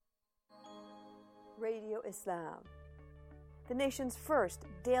Radio Islam, the nation's first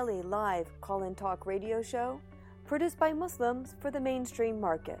daily live call-in talk radio show produced by Muslims for the mainstream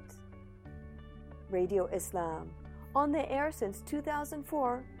market. Radio Islam, on the air since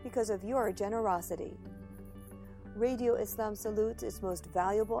 2004 because of your generosity. Radio Islam salutes its most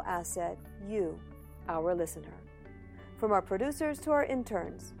valuable asset, you, our listener. From our producers to our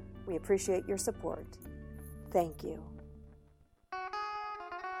interns, we appreciate your support. Thank you.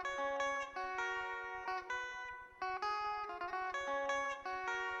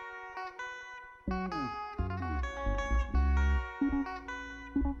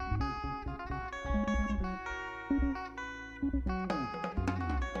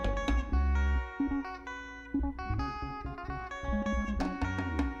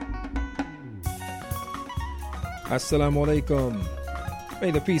 Assalamu alaikum.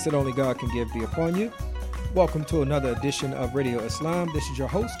 May the peace that only God can give be upon you. Welcome to another edition of Radio Islam. This is your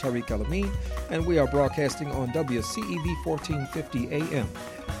host, Tariq Al-Amin, and we are broadcasting on WCEV 1450 AM.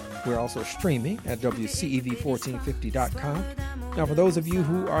 We're also streaming at WCEV1450.com. Now, for those of you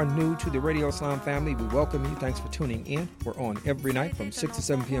who are new to the Radio Islam family, we welcome you. Thanks for tuning in. We're on every night from 6 to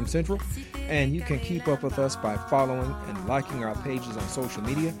 7 p.m. Central, and you can keep up with us by following and liking our pages on social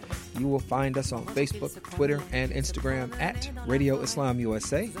media. You will find us on Facebook, Twitter, and Instagram at Radio Islam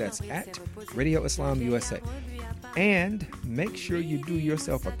USA. That's at Radio Islam USA. And make sure you do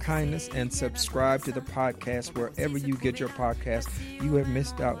yourself a kindness and subscribe to the podcast wherever you get your podcast. You have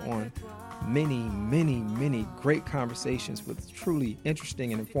missed out on many great conversations with truly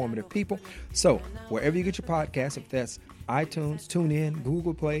interesting and informative people. So wherever you get your podcast, if that's iTunes, TuneIn,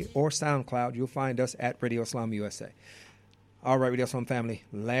 Google Play, or SoundCloud, you'll find us at Radio Islam USA. All right, Radio Islam family,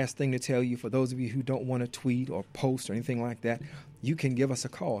 last thing to tell you, for those of you who don't want to tweet or post or anything like that, you can give us a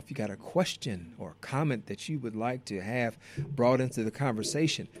call. If you got a question or a comment that you would like to have brought into the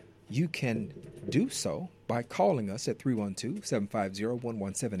conversation, you can do so by calling us at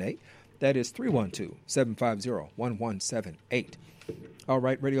 312-750-1178. That is 312-750-1178. All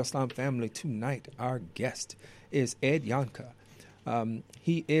right, Radio Islam family, tonight our guest is Ed Yanka.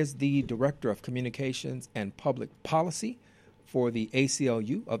 He is the Director of Communications and Public Policy for the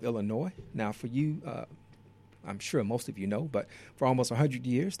ACLU of Illinois. Now, for you, I'm sure most of you know, but for almost 100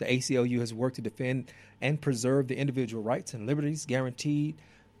 years, the ACLU has worked to defend and preserve the individual rights and liberties guaranteed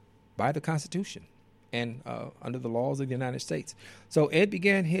by the Constitution and under the laws of the United States. So Ed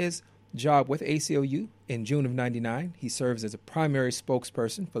began his job with ACLU in June of 1999. He serves as a primary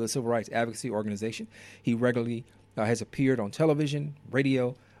spokesperson for the Civil Rights Advocacy Organization. He regularly has appeared on television,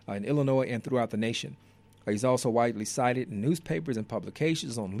 radio in Illinois and throughout the nation. He's also widely cited in newspapers and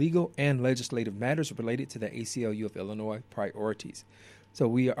publications on legal and legislative matters related to the ACLU of Illinois priorities. So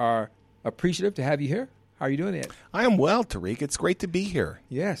we are appreciative to have you here. How are you doing, Ed? I am well, Tariq. It's great to be here.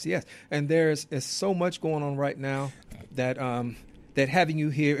 Yes. And there's so much going on right now that that having you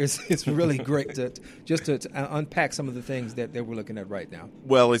here is really great to unpack some of the things that we're looking at right now.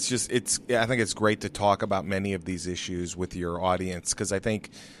 Well, I think it's great to talk about many of these issues with your audience because I think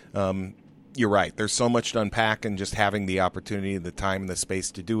you're right. There's so much to unpack, and just having the opportunity, the time, and the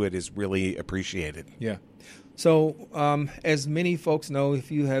space to do it is really appreciated. Yeah. So, as many folks know,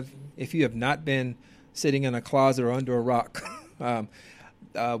 if you have not been sitting in a closet or under a rock,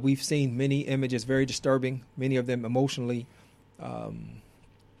 we've seen many images, very disturbing. Many of them emotionally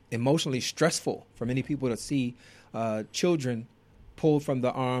stressful for many people to see children pulled from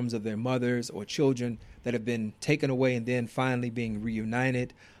the arms of their mothers, or children that have been taken away and then finally being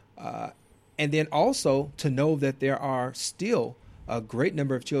reunited. And then also to know that there are still a great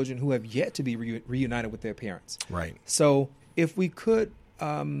number of children who have yet to be reunited with their parents. Right. So if we could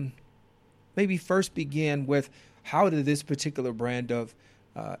maybe first begin with, how did this particular brand of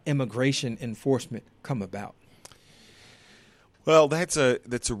immigration enforcement come about? Well, that's a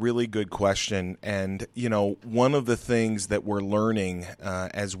really good question. And, one of the things that we're learning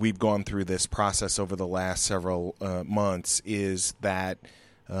as we've gone through this process over the last several months is that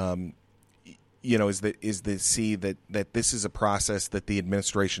is to see that this is a process that the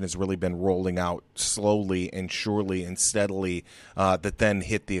administration has really been rolling out slowly and surely and steadily, that then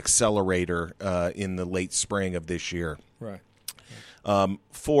hit the accelerator in the late spring of this year. Right.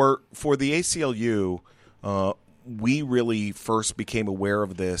 For the ACLU, we really first became aware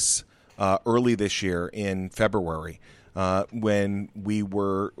of this early this year in February. When we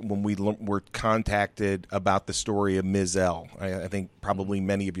were contacted about the story of Ms. L. I think probably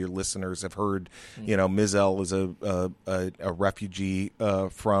many of your listeners have heard, Ms. L is a refugee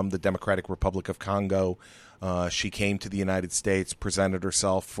from the Democratic Republic of Congo. She came to the United States, presented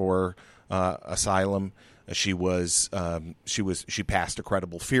herself for asylum. She passed a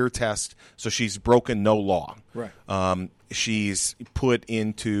credible fear test, so she's broken no law. Right. She's put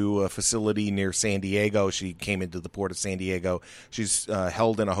into a facility near San Diego. She came into the port of San Diego. She's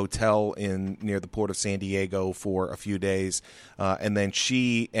held in a hotel near the port of San Diego for a few days, and then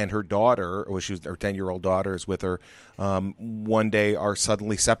she and her daughter, her 10-year-old daughter, is with her. One day, are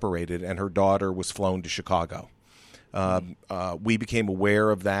suddenly separated, and her daughter was flown to Chicago. We became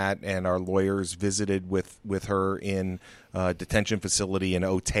aware of that, and our lawyers visited with her in a detention facility in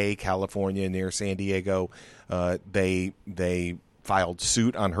Otay, California, near San Diego. They filed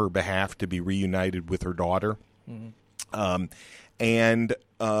suit on her behalf to be reunited with her daughter. Mm-hmm.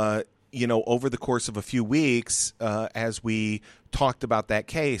 Over the course of a few weeks, as we talked about that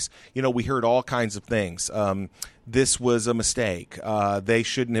case, we heard all kinds of things. This was a mistake. They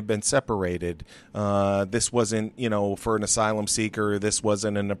shouldn't have been separated. This wasn't, for an asylum seeker, this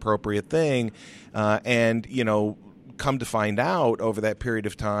wasn't an appropriate thing. Come to find out over that period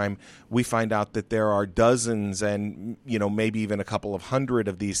of time, we find out that there are dozens and, maybe even a couple of hundred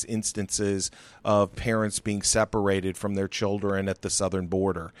of these instances of parents being separated from their children at the southern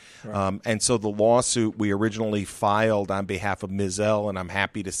border. Right. And so the lawsuit we originally filed on behalf of Ms. L, and I'm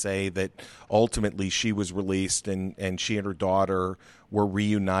happy to say that ultimately she was released and she and her daughter were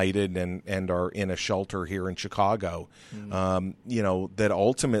reunited and are in a shelter here in Chicago. Mm-hmm. That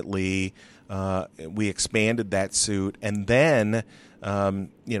ultimately we expanded that suit. And then,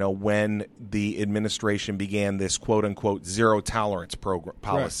 when the administration began this quote-unquote zero-tolerance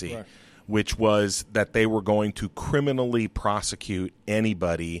policy, right. Which was that they were going to criminally prosecute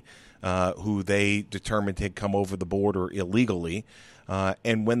anybody who they determined had come over the border illegally.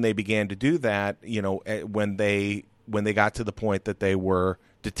 And when they began to do that, when they got to the point that they were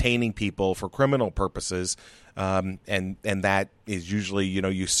detaining people for criminal purposes, and that is usually,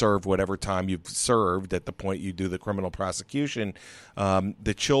 you serve whatever time you've served at the point you do the criminal prosecution.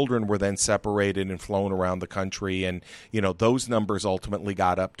 The children were then separated and flown around the country, and those numbers ultimately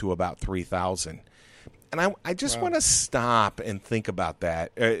got up to about 3,000. And I just want to stop and think about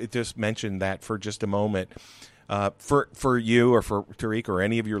that. Just mention that for just a moment. For you or for Tariq or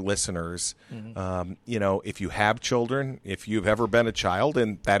any of your listeners, mm-hmm. If you have children, if you've ever been a child,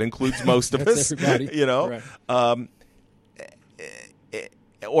 and that includes most of us, everybody. Right.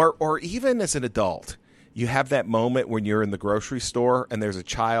 Or even as an adult, you have that moment when you're in the grocery store and there's a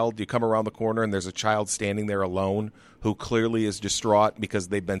child, you come around the corner and there's a child standing there alone who clearly is distraught because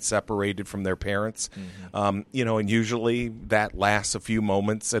they've been separated from their parents. Mm-hmm. And usually that lasts a few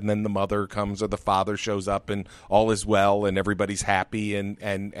moments, and then the mother comes or the father shows up and all is well and everybody's happy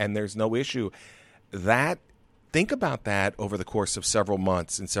and there's no issue. Think about that over the course of several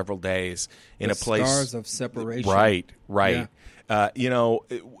months and several days in a place. Scars of separation. Right. Yeah. An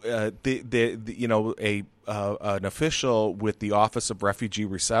official with the Office of Refugee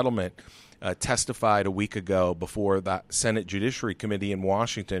Resettlement testified a week ago before the Senate Judiciary Committee in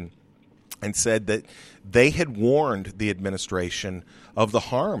Washington and said that they had warned the administration of the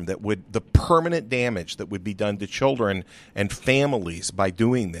harm the permanent damage that would be done to children and families by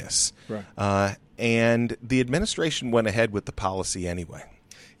doing this. Right. And the administration went ahead with the policy anyway.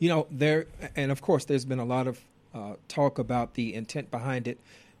 And of course, there's been a lot of talk about the intent behind it,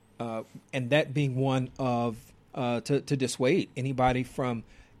 and that being one of to dissuade anybody from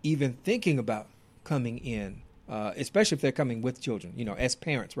even thinking about coming in, especially if they're coming with children. As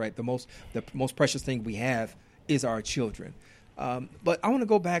parents, right? The most precious thing we have is our children. But I want to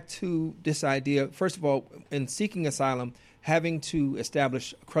go back to this idea. First of all, in seeking asylum, having to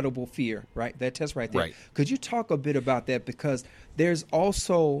establish credible fear, right? That test right there. Right. Could you talk a bit about that? Because there's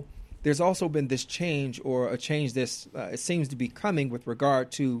also been this change, or a change this it seems to be coming with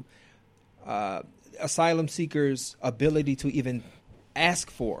regard to asylum seekers' ability to even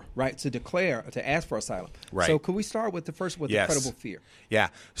ask for, right, to ask for asylum. Right. So could we start with the credible fear? Yeah.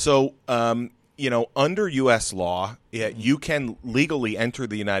 So, under U.S. law, you can legally enter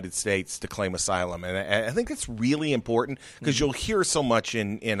the United States to claim asylum. And I think it's really important because you'll hear so much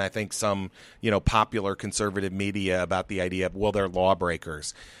in I think, some, popular conservative media about the idea of, well, they're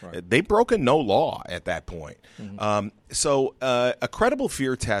lawbreakers. Right. They've broken no law at that point. Mm-hmm. So a credible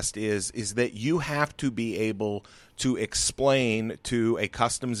fear test is that you have to be able to explain to a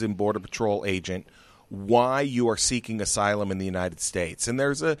Customs and Border Patrol agent why you are seeking asylum in the United States. And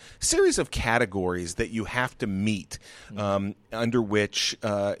there's a series of categories that you have to meet under which,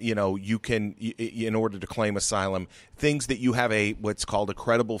 you can, in order to claim asylum, things that you have what's called a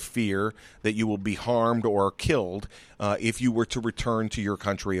credible fear that you will be harmed or killed if you were to return to your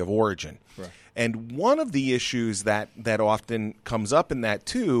country of origin. Right. And one of the issues that often comes up in that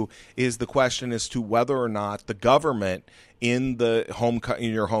too is the question as to whether or not the government in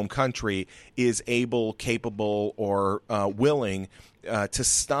your home country is able, capable, or willing to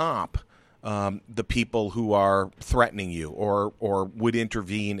stop the people who are threatening you or would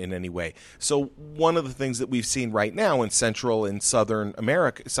intervene in any way. So one of the things that we've seen right now in Central and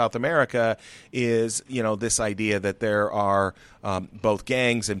South America is, this idea that there are both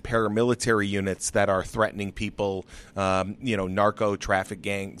gangs and paramilitary units that are threatening people, narco traffic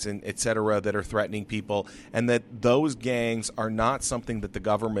gangs and et cetera that are threatening people, and that those gangs are not something that the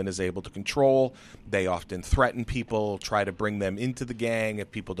government is able to control. They often threaten people, try to bring them into the gang.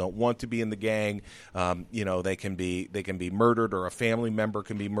 If people don't want to be in the gang, they can be murdered, or a family member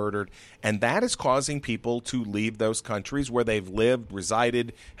can be murdered, and that is causing people to leave those countries where they've lived,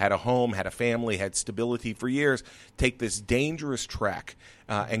 resided, had a home, had a family, had stability for years, take this dangerous trek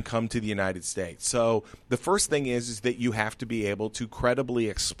and come to the United States. So the first thing is that you have to be able to credibly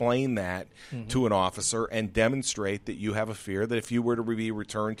explain that to an officer and demonstrate that you have a fear that if you were to be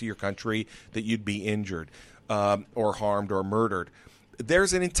returned to your country that you'd be injured or harmed or murdered.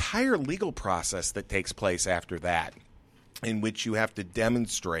 There's an entire legal process that takes place after that, in which you have to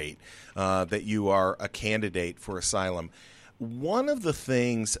demonstrate that you are a candidate for asylum. One of the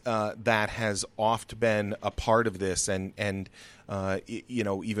things that has oft been a part of this, and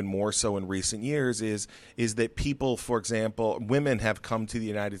even more so in recent years, is that people, for example, women have come to the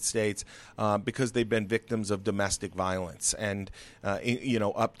United States because they've been victims of domestic violence, and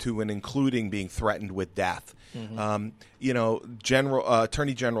up to and including being threatened with death. Attorney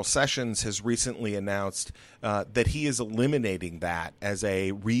General Sessions has recently announced that he is eliminating that as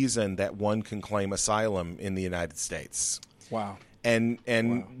a reason that one can claim asylum in the United States. Wow. And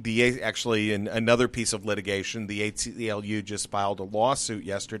actually, in another piece of litigation, the ACLU just filed a lawsuit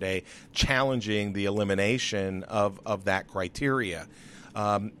yesterday challenging the elimination of that criteria.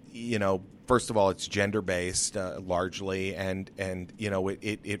 First of all, it's gender-based largely, and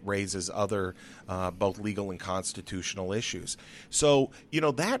it raises other both legal and constitutional issues. So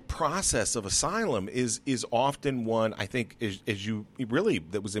that process of asylum is often one, I think,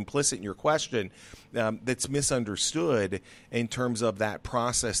 that was implicit in your question, that's misunderstood in terms of that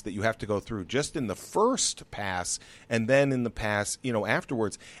process that you have to go through just in the first pass and then in the pass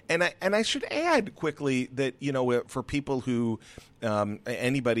afterwards. And I should add quickly that for people who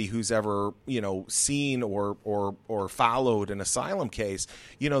anybody who's ever seen or followed an asylum case,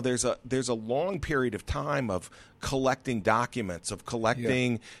 there's a long period of time of collecting documents, of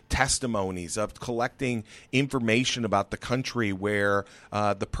collecting testimonies, of collecting information about the country where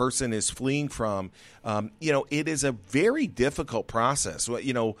the person is fleeing from. It is a very difficult process.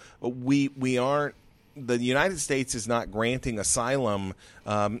 We aren't. The United States is not granting asylum.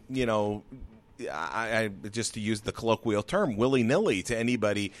 I just to use the colloquial term, willy-nilly to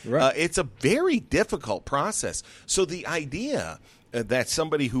anybody. Right. It's a very difficult process. So the idea that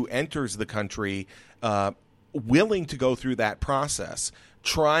somebody who enters the country willing to go through that process,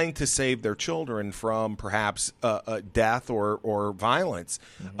 trying to save their children from perhaps death or violence,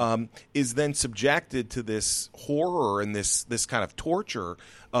 is then subjected to this horror and this kind of torture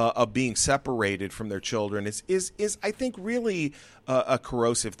of being separated from their children is I think really a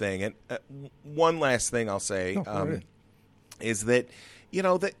corrosive thing. And one last thing I'll say is that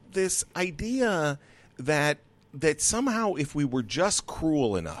that this idea that somehow if we were just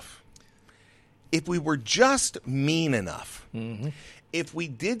cruel enough, if we were just mean enough, if we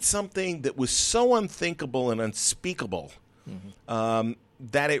did something that was so unthinkable and unspeakable,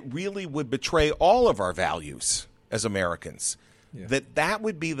 that it really would betray all of our values as Americans, that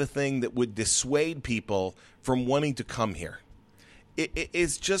would be the thing that would dissuade people from wanting to come here. It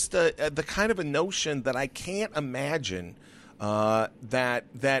is just the kind of a notion that I can't imagine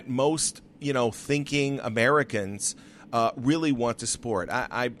that most thinking Americans really want to support.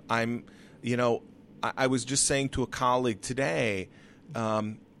 I was just saying to a colleague today,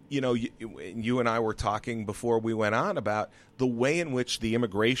 you and I were talking before we went on about the way in which the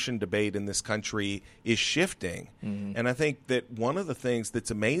immigration debate in this country is shifting. And I think that one of the things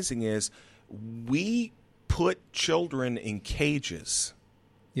that's amazing is we put children in cages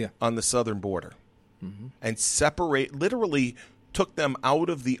on the southern border and literally took them out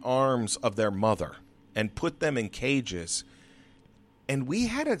of the arms of their mother and put them in cages. And we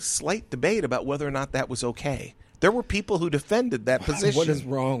had a slight debate about whether or not that was okay. There were people who defended that position. What is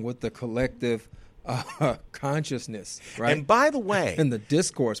wrong with the collective consciousness, right? And by the way, and the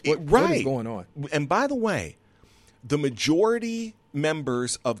discourse, what is going on? And by the way, the majority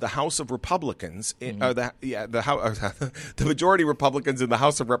members of the House of Republicans, the majority Republicans in the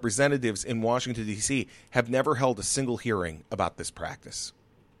House of Representatives in Washington, D.C. have never held a single hearing about this practice.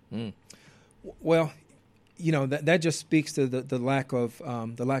 Well, that just speaks to the lack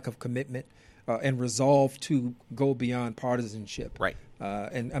of commitment and resolve to go beyond partisanship. Right.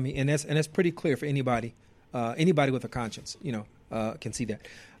 And that's pretty clear for anybody with a conscience. Can see that.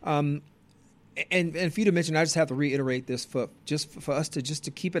 And for you to mention, I just have to reiterate this for us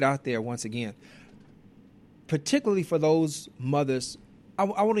to keep it out there once again, particularly for those mothers. I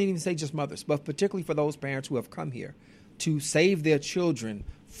won't even say just mothers, but particularly for those parents who have come here to save their children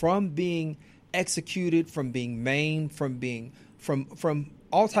from being executed, from being maimed, from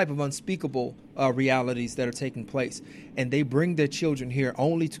all type of unspeakable realities that are taking place, and they bring their children here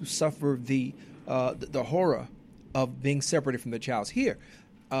only to suffer the horror of being separated from their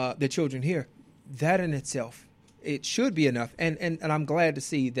children here. That in itself, it should be enough. And I'm glad to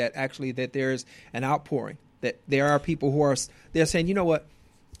see that actually that there's an outpouring, that there are people who they're saying, you know what,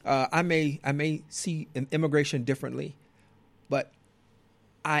 I may see immigration differently, but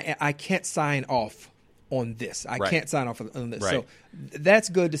I can't sign off on this. I can't sign off on this. Right. So that's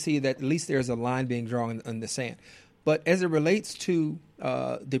good to see that at least there's a line being drawn in the sand. But as it relates to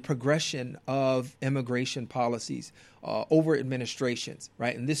the progression of immigration policies over administrations,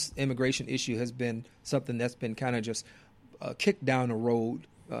 right? And this immigration issue has been something that's been kind of just kicked down the road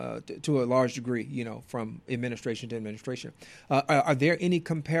to a large degree, from administration to administration. Are there any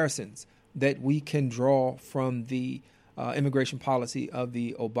comparisons that we can draw from the immigration policy of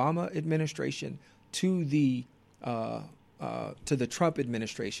the Obama administration to the Trump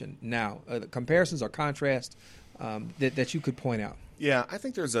administration now? Comparisons or contrast that you could point out? Yeah, I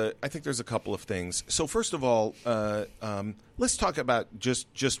think there's a couple of things. So first of all, let's talk about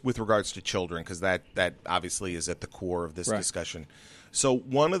just with regards to children, because that obviously is at the core of this discussion. So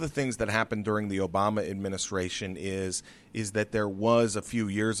one of the things that happened during the Obama administration is that there was a few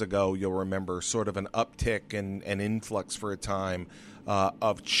years ago, you'll remember, sort of an uptick and an influx for a time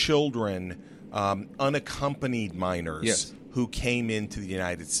of children, unaccompanied minors. Yes. Who came into the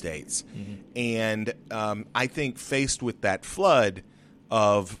United States. And I think faced with that flood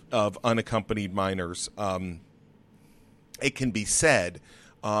of unaccompanied minors, it can be said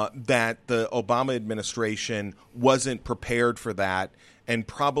that the Obama administration wasn't prepared for that, and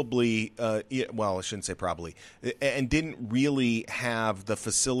probably, I shouldn't say probably, and didn't really have the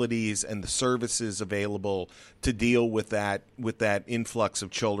facilities and the services available to deal with that influx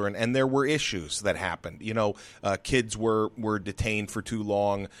of children. And there were issues that happened. Kids were detained for too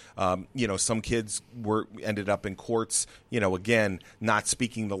long. Some kids ended up in courts, again, not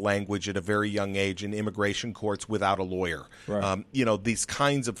speaking the language at a very young age, in immigration courts without a lawyer. Right. These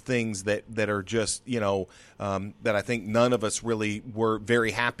kinds of things that are just, that I think none of us really were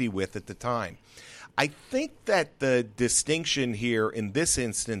very happy with at the time. I think that the distinction here in this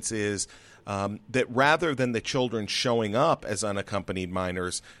instance is that rather than the children showing up as unaccompanied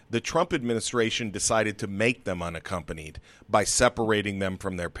minors, the Trump administration decided to make them unaccompanied by separating them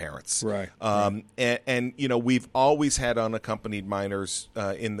from their parents. Right. And we've always had unaccompanied minors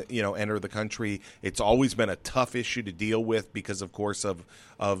enter the country. It's always been a tough issue to deal with because, of course, of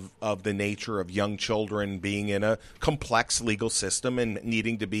the nature of young children being in a complex legal system and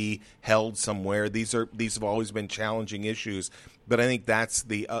needing to be held somewhere. These have always been challenging issues. But I think that's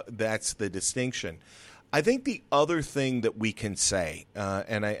the distinction. I think the other thing that we can say,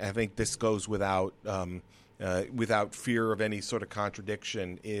 and I think this goes without fear of any sort of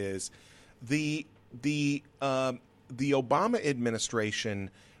contradiction, is the Obama administration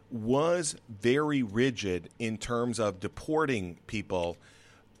was very rigid in terms of deporting people,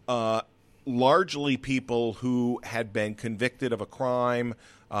 largely people who had been convicted of a crime,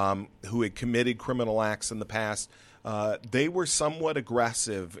 who had committed criminal acts in the past. They were somewhat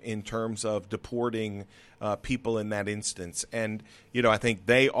aggressive in terms of deporting people in that instance. And, I think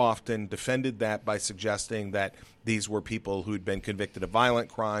they often defended that by suggesting that these were people who'd been convicted of violent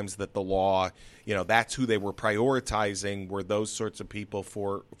crimes, that the law, that's who they were prioritizing, were those sorts of people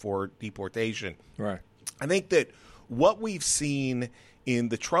for deportation. Right. I think that what we've seen in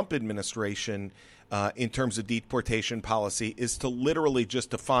the Trump administration in terms of deportation policy is to literally just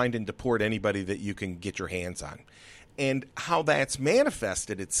to find and deport anybody that you can get your hands on. And how that's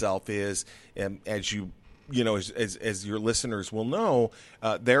manifested itself is, as you as your listeners will know,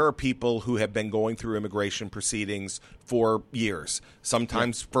 there are people who have been going through immigration proceedings for years,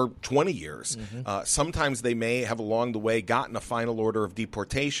 sometimes for 20 years. Sometimes they may have along the way gotten a final order of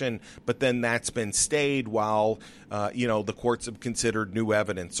deportation, but then that's been stayed while, the courts have considered new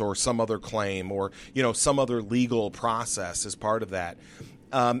evidence or some other claim or, some other legal process as part of that.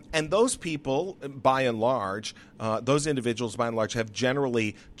 And those people, by and large, those individuals, by and large, have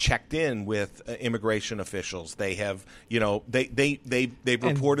generally checked in with immigration officials. They have, they've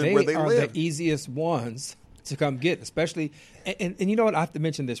reported where they live. They are the easiest ones to come get, especially. And you know what? I have to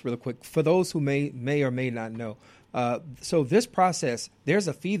mention this real quick for those who may or may not know. So this process, there's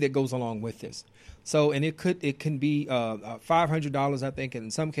a fee that goes along with this. So, and it can be $500, I think, in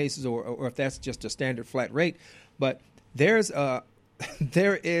some cases, or if that's just a standard flat rate. But there's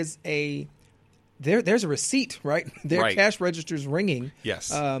there's a receipt, right? Their cash registers ringing.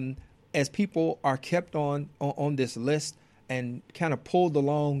 Yes. As people are kept on this list and kind of pulled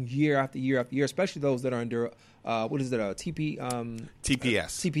along year after year after year, especially those that are under TPS.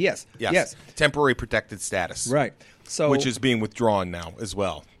 TPS. Yes. Temporary protected status. Right. So, which is being withdrawn now as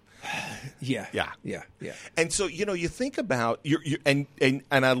well. Yeah. And so you think about and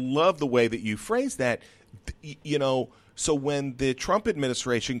I love the way that you phrase that. So when the Trump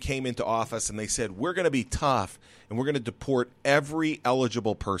administration came into office and they said, we're going to be tough and we're going to deport every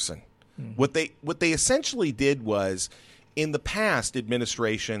eligible person, what they essentially did was, in the past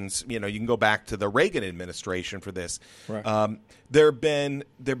administrations, you can go back to the Reagan administration for this. Right. There have been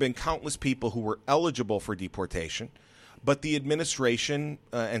countless people who were eligible for deportation, but the administration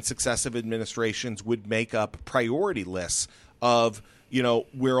and successive administrations would make up priority lists of,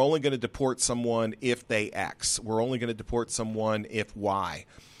 we're only going to deport someone if they X. We're only going to deport someone if Y.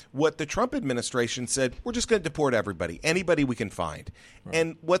 What the Trump administration said, we're just going to deport everybody, anybody we can find. Right.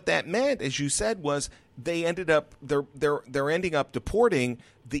 And what that meant, as you said, was they ended up they're ending up deporting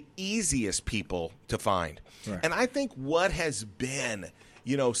the easiest people to find. Right. And I think what has been,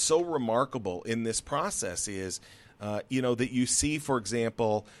 so remarkable in this process is that you see, for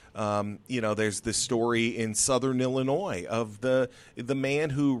example, there's this story in Southern Illinois of the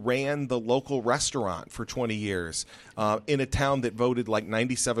man who ran the local restaurant for 20 years in a town that voted like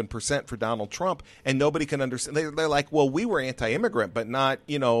 97% for Donald Trump, and nobody can understand. They're like, well, we were anti-immigrant, but not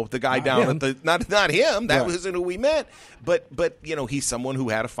the guy down at the not him. That wasn't who we meant. But he's someone who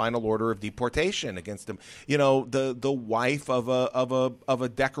had a final order of deportation against him. The wife of a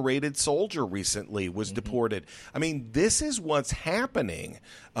decorated soldier recently was deported. I mean, this is what's happening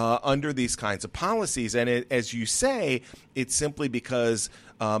under these kinds of policies, and as you say, it's simply because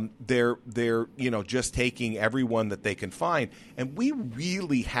they're just taking everyone that they can find, and we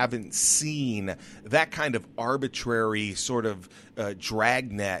really haven't seen that kind of arbitrary sort of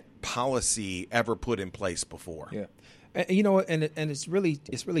dragnet policy ever put in place before. Yeah, and it's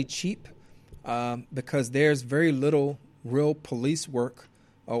really cheap because there's very little real police work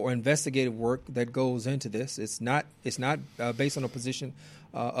or investigative work that goes into this. It's not based on a position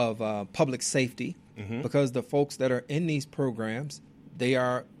of public safety, because the folks that are in these programs, they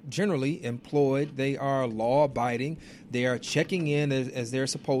are generally employed, they are law-abiding, they are checking in as they're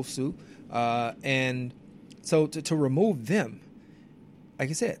supposed to, and so to remove them, like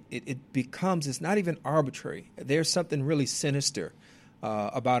I said, it's not even arbitrary. There's something really sinister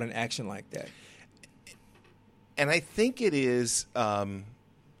about an action like that. And I think it is...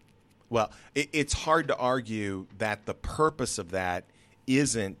 it's hard to argue that the purpose of that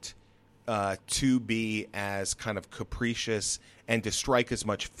isn't to be as kind of capricious and to strike as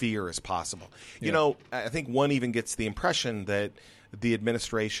much fear as possible. Yeah. I think one even gets the impression that the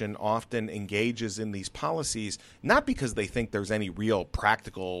administration often engages in these policies not because they think there's any real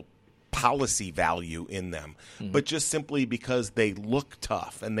practical policy value in them, but just simply because they look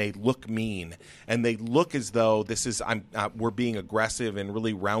tough and they look mean and they look as though we're being aggressive and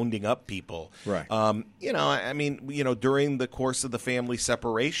really rounding up people. Right. During the course of the family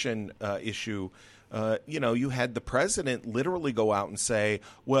separation issue, you had the president literally go out and say,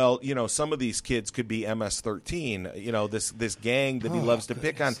 well, some of these kids could be MS-13, this gang that he loves to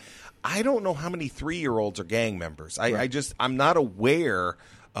pick on. I don't know how many 3-year-olds are gang members. I'm not aware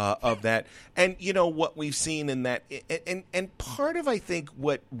of that. And what we've seen in that, and part of, I think,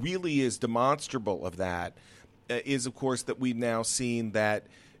 what really is demonstrable of that is, of course, that we've now seen that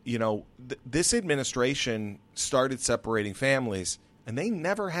this administration started separating families, and they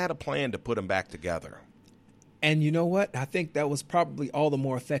never had a plan to put them back together. And you know what? I think that was probably all the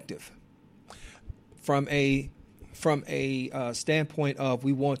more effective from a standpoint of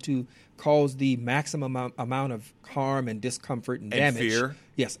we want to cause the maximum amount of harm and discomfort and damage. And fear.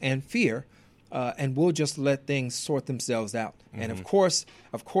 Yes, and fear. and we'll just let things sort themselves out. Mm-hmm. And of course,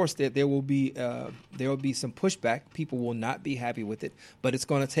 there will be some pushback. People will not be happy with it, but it's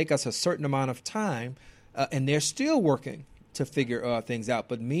going to take us a certain amount of time, and they're still working to figure things out.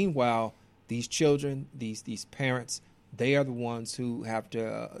 But meanwhile, these children, these parents, they are the ones who have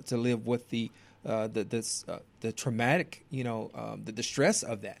to live with the traumatic, the stress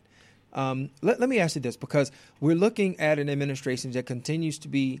of that. Let me ask you this, because we're looking at an administration that continues to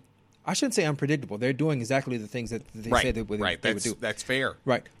be, I shouldn't say unpredictable. They're doing exactly the things that they said they would do. That's fair.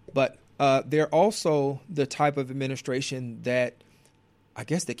 Right. But they're also the type of administration that, I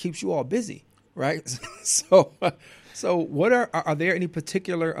guess, that keeps you all busy, right? So what are there any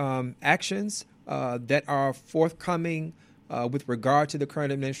particular actions that are forthcoming with regard to the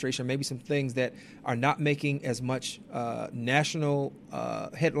current administration? Maybe some things that are not making as much national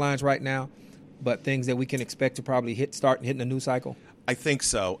headlines right now, but things that we can expect to probably start hitting a news cycle? I think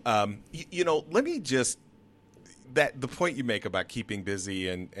so. Let me just the point you make about keeping busy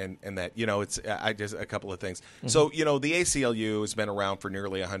and that, it's just a couple of things. Mm-hmm. So, the ACLU has been around for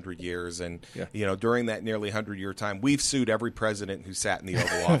nearly 100 years. And, during that nearly 100-year time, we've sued every president who sat in the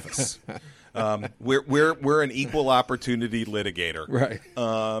Oval Office. We're an equal opportunity litigator. Right.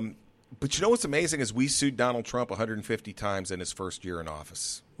 But what's amazing is we sued Donald Trump 150 times in his first year in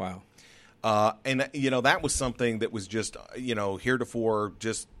office. Wow. And that was something that was just, heretofore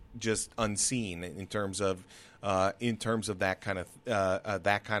just unseen in terms of that kind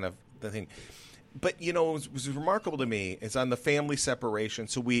of the thing. But what was remarkable to me is on the family separation.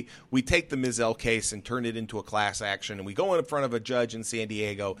 So we take the Mizell case and turn it into a class action, and we go in front of a judge in San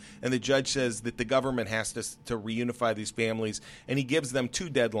Diego, and the judge says that the government has to reunify these families, and he gives them 2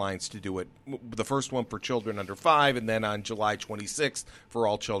 deadlines to do it. The first one for children under 5, and then on July 26th for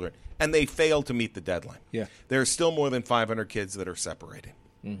all children. And they fail to meet the deadline. Yeah, there are still more than 500 kids that are separated.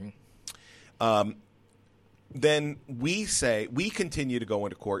 Mm-hmm. Then we continue to go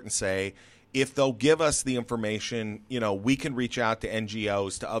into court and say, if they'll give us the information, we can reach out to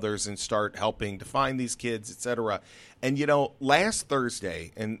NGOs, to others, and start helping to find these kids, et cetera. And, last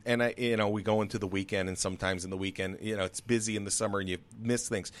Thursday, and we go into the weekend, and sometimes in the weekend, it's busy in the summer and you miss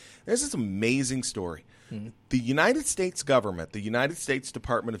things. There's this amazing story. Mm-hmm. The United States government, the United States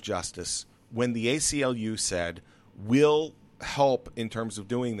Department of Justice, when the ACLU said, we'll help in terms of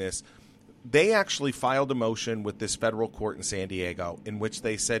doing this, they actually filed a motion with this federal court in San Diego in which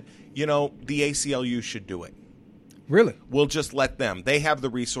they said, the ACLU should do it. Really? We'll just let them. They have the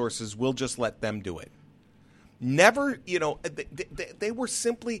resources. We'll just let them do it. Never, they were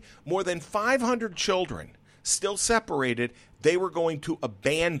simply more than 500 children still separated. They were going to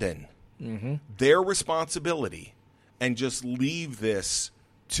abandon their responsibility and just leave this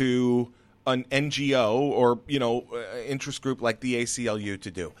to an NGO or, interest group like the ACLU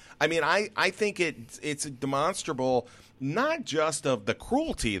to do. I mean, I think it's demonstrable not just of the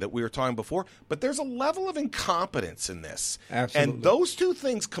cruelty that we were talking before, but there's a level of incompetence in this. Absolutely. And those 2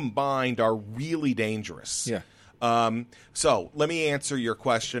 things combined are really dangerous. Yeah. So let me answer your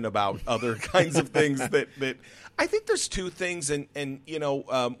question about other kinds of things that I think there's 2 things, and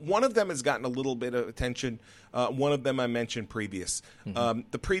one of them has gotten a little bit of attention. One of them I mentioned previous. Mm-hmm.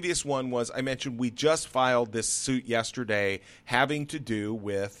 The previous one was I mentioned we just filed this suit yesterday having to do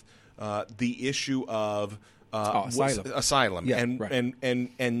with the issue of asylum, yeah, and, right.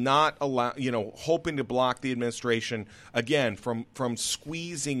 and not allow, hoping to block the administration again from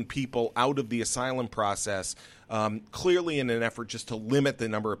squeezing people out of the asylum process. Clearly in an effort just to limit the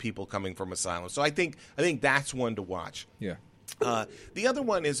number of people coming from asylum. So I think that's one to watch. Yeah. The other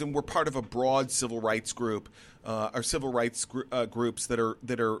one is, and we're part of a broad civil rights group, or civil rights groups that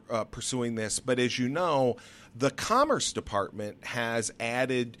are pursuing this. But as you know, the Commerce Department has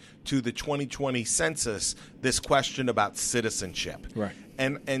added to the 2020 census this question about citizenship. Right.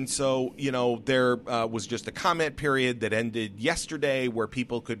 And so, there was just a comment period that ended yesterday where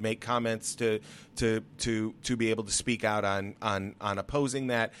people could make comments to be able to speak out on opposing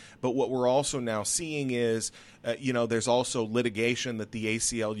that. But what we're also now seeing is, there's also litigation that the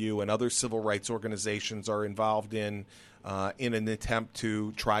ACLU and other civil rights organizations are involved in an attempt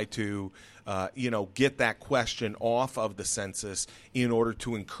to try to get that question off of the census in order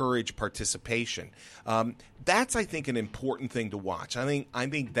to encourage participation. That's, I think, an important thing to watch. I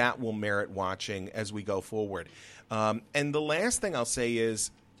think that will merit watching as we go forward. And the last thing I'll say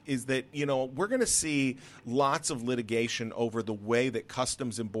is, is that, we're going to see lots of litigation over the way that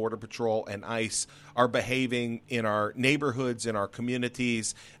Customs and Border Patrol and ICE are behaving in our neighborhoods, in our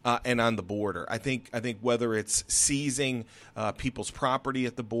communities, and on the border. I think whether it's seizing people's property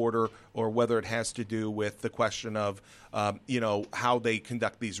at the border or whether it has to do with the question of, how they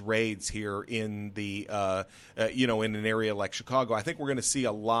conduct these raids here in the, in an area like Chicago, I think we're going to see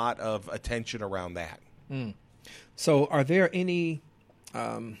a lot of attention around that. Mm. So are there any,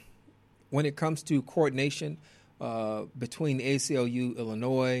 when it comes to coordination between the ACLU,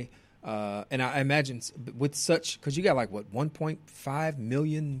 Illinois, and I imagine with such, because you got 1.5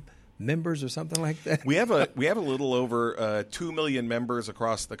 million members or something like that? We have a little over 2 million members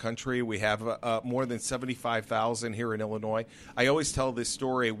across the country. We have more than 75,000 here in Illinois. I always tell this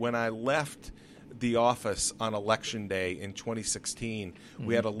story. When I left the office on Election Day in 2016,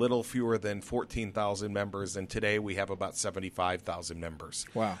 we had a little fewer than 14,000 members, and today we have about 75,000 members.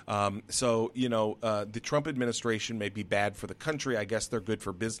 Wow. So, the Trump administration may be bad for the country. I guess they're good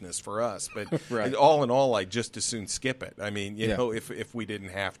for business for us. But right. All in all, I'd just as soon skip it. I mean, if we didn't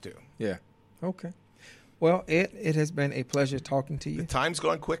have to. Yeah. Okay. Well, it has been a pleasure talking to you. The time's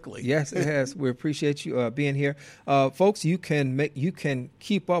gone quickly. Yes, it has. We appreciate you being here. Folks, you can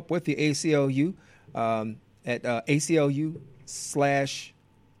keep up with the ACLU at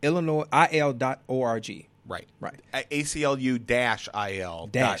ACLU/IL.org. Right.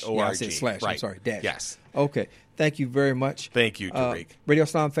 ACLU-IL.org. Dash. I said slash. Right. I'm sorry, dash. Yes. Okay. Thank you very much. Thank you, Tariq. Radio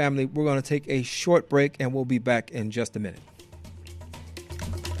Islam family, we're going to take a short break, and we'll be back in just a minute.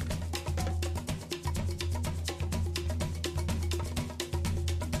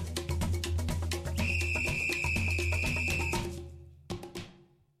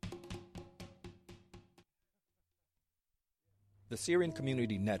 The Syrian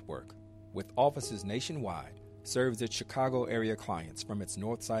Community Network, with offices nationwide, serves its Chicago area clients from its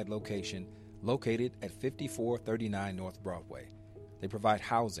Northside location located at 5439 North Broadway. They provide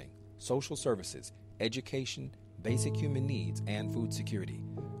housing, social services, education, basic human needs, and food security.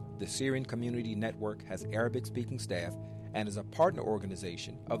 The Syrian Community Network has Arabic-speaking staff and is a partner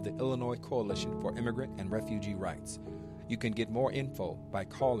organization of the Illinois Coalition for Immigrant and Refugee Rights. You can get more info by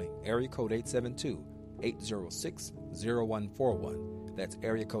calling area code 872-806-0141. That's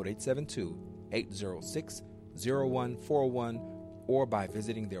area code 872-806-0141, or by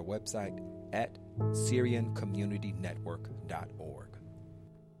visiting their website at SyrianCommunityNetwork.org.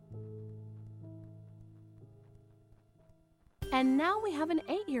 And now we have an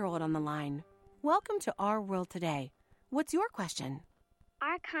 8-year-old on the line. Welcome to Our World Today. What's your question?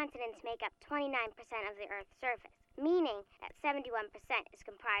 Our continents make up 29% of the Earth's surface, meaning that 71% is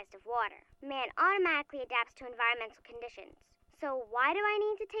comprised of water. Man automatically adapts to environmental conditions. So why do I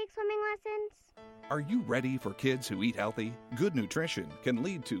need to take swimming lessons? Are you ready for kids who eat healthy? Good nutrition can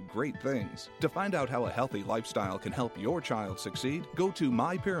lead to great things. To find out how a healthy lifestyle can help your child succeed, go to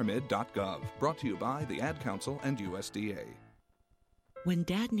mypyramid.gov. Brought to you by the Ad Council and USDA. When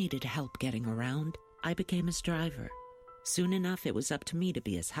Dad needed help getting around, I became his driver. Soon enough, it was up to me to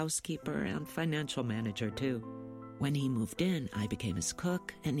be his housekeeper and financial manager, too. When he moved in, I became his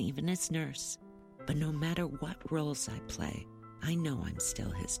cook and even his nurse. But no matter what roles I play, I know I'm still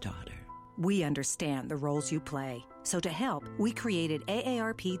his daughter. We understand the roles you play. So to help, we created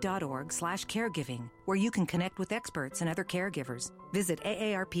aarp.org/caregiving, where you can connect with experts and other caregivers. Visit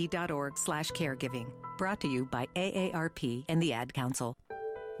aarp.org/caregiving. Brought to you by AARP and the Ad Council.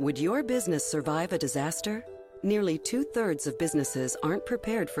 Would your business survive a disaster? Nearly 2/3 of businesses aren't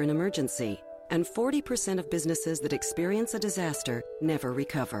prepared for an emergency, and 40% of businesses that experience a disaster never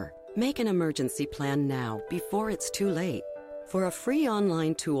recover. Make an emergency plan now, before it's too late. For a free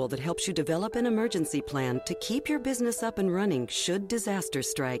online tool that helps you develop an emergency plan to keep your business up and running should disaster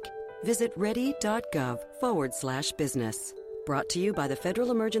strike, visit ready.gov/business. Brought to you by the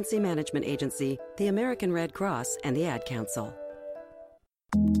Federal Emergency Management Agency, the American Red Cross, and the Ad Council.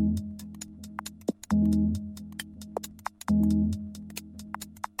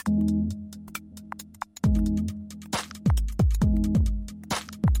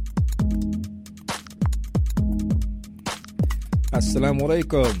 Assalamu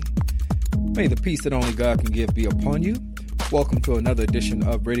alaikum. May the peace that only God can give be upon you. Welcome to another edition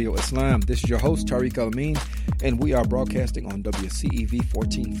of Radio Islam. This is your host, Tariq Al-Amin, and we are broadcasting on WCEV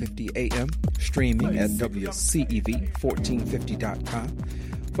 1450 AM, streaming at WCEV1450.com.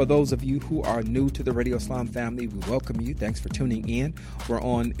 For those of you who are new to the Radio Islam family, we welcome you. Thanks for tuning in. We're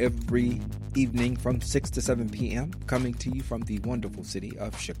on every evening from 6 to 7 p.m., coming to you from the wonderful city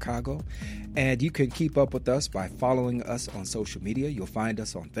of Chicago. And you can keep up with us by following us on social media. You'll find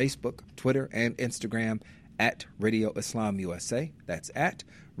us on Facebook, Twitter, and Instagram at Radio Islam USA. That's at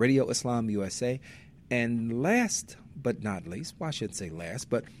Radio Islam USA. And last but not least, well, I shouldn't say last,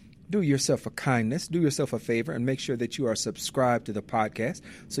 but do yourself a kindness, do yourself a favor, and make sure that you are subscribed to the podcast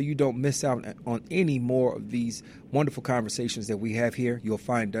so you don't miss out on any more of these wonderful conversations that we have here. You'll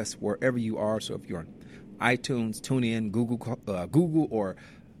find us wherever you are. So if you're on iTunes, TuneIn, Google or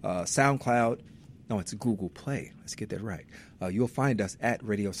SoundCloud. No, it's Google Play. Let's get that right. You'll find us at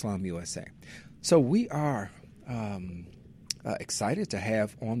Radio Islam USA. So we are excited to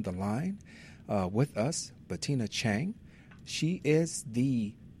have on the line with us Bettina Chang. She is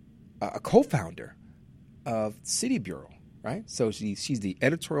the a co-founder of City Bureau, right? So she's the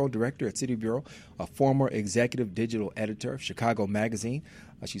editorial director at City Bureau, a former executive digital editor of Chicago Magazine.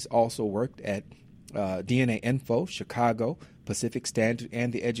 She's also worked at DNA Info, Chicago, Pacific Standard,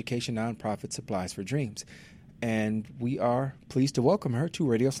 and the education nonprofit Supplies for Dreams. And we are pleased to welcome her to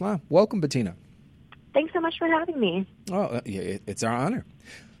Radio Islam. Welcome, Bettina. Thanks so much for having me. Oh, yeah, it's our honor.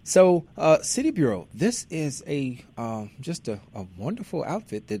 So, City Bureau, this is just a wonderful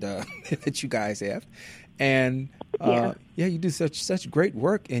outfit that that you guys have, and you do such great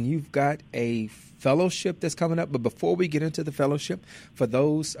work, and you've got a fellowship that's coming up. But before we get into the fellowship, for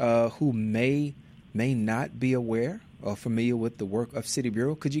those who may not be aware or familiar with the work of City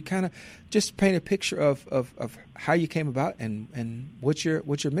Bureau, could you kind of just paint a picture of how you came about and what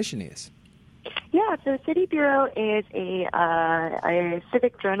your mission is? Yeah, so City Bureau is a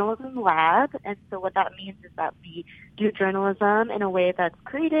civic journalism lab, and so what that means is that we do journalism in a way that's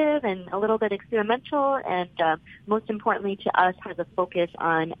creative and a little bit experimental, and most importantly to us has a focus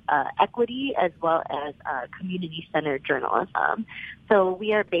on equity as well as community-centered journalism. So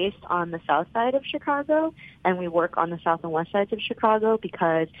we are based on the south side of Chicago, and we work on the south and west sides of Chicago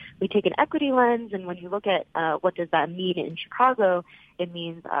because we take an equity lens, and when you look at what does that mean in Chicago, it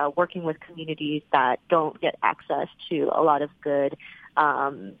means working with communities that don't get access to a lot of good,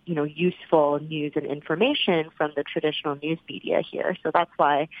 useful news and information from the traditional news media here. So that's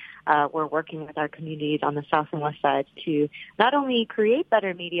why we're working with our communities on the south and west sides to not only create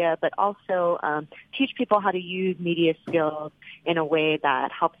better media, but also teach people how to use media skills in a way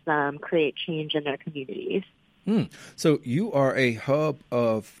that helps them create change in their communities. So you are a hub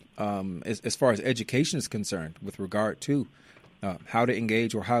of, as far as education is concerned, with regard to how to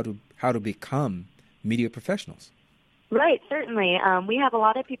engage or how to become media professionals. Right, certainly. We have a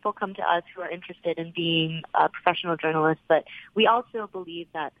lot of people come to us who are interested in being professional journalists, but we also believe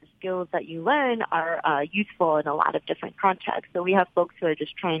that the skills that you learn are useful in a lot of different contexts. So we have folks who are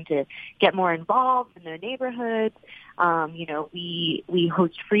just trying to get more involved in their neighborhoods. We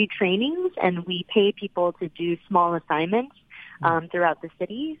host free trainings, and we pay people to do small assignments throughout the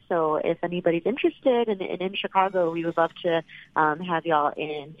city. So if anybody's interested, and in Chicago, we would love to have y'all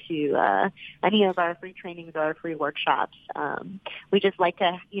into any of our free trainings or our free workshops. We just like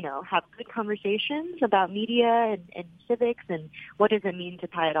to, have good conversations about media and civics and what does it mean to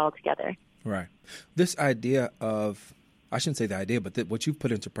tie it all together. Right. This idea of, I shouldn't say the idea, but what you've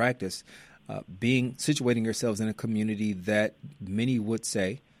put into practice, situating yourselves in a community that many would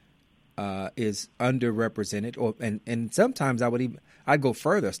say is underrepresented, and sometimes I'd go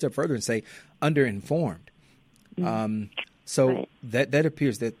further, a step further, and say underinformed. That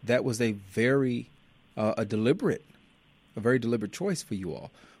appears that was a very deliberate choice for you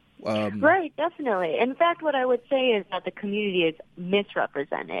all. Right, definitely. In fact, what I would say is that the community is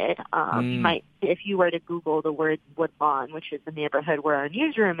misrepresented. You might, if you were to Google the word Woodlawn, which is the neighborhood where our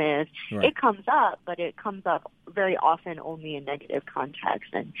newsroom is, right, it comes up, but it comes up very often only in negative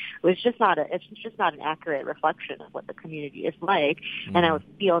context, and it's just not an accurate reflection of what the community is like. And I would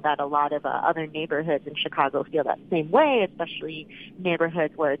feel that a lot of other neighborhoods in Chicago feel that same way, especially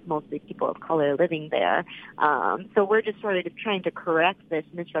neighborhoods where it's mostly people of color living there. So we're just sort of trying to correct this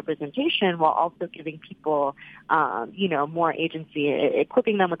misrepresentation while also giving people, more agency,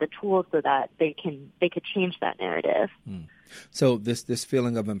 equipping them with the tools so that they could change that narrative. So this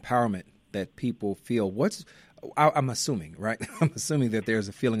feeling of empowerment that people feel, I'm assuming, right? I'm assuming that there's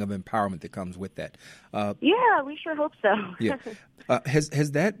a feeling of empowerment that comes with that. Yeah, we sure hope so. Yeah.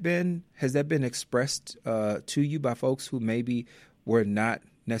 Has that been expressed to you by folks who maybe were not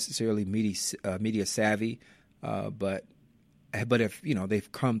necessarily media savvy, but if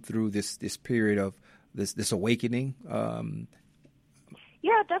they've come through this period of this awakening?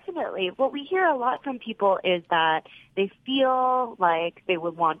 Yeah, definitely. What we hear a lot from people is that they feel like they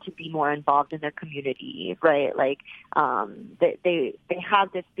would want to be more involved in their community, right? Like, they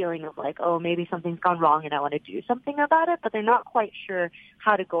have this feeling of like, oh, maybe something's gone wrong and I want to do something about it, but they're not quite sure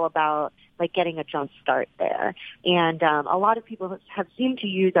how to go about like getting a jump start there. And a lot of people have seemed to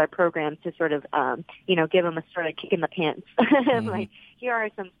use our program to sort of, give them a sort of kick in the pants. Like, here are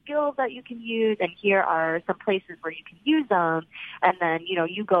some skills that you can use, and here are some places where you can use them. And then,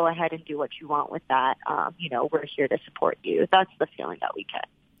 you go ahead and do what you want with that. We're here to support you. That's the feeling that we get.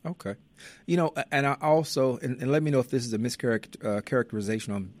 Okay. And I also, and let me know if this is a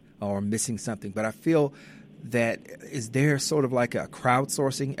mischaracterization or missing something, but I feel that is there sort of like a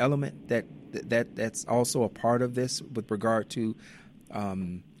crowdsourcing element that's also a part of this with regard to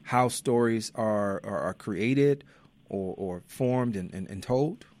how stories are created or formed and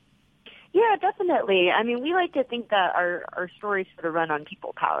told? Yeah, definitely. I mean, we like to think that our stories sort of run on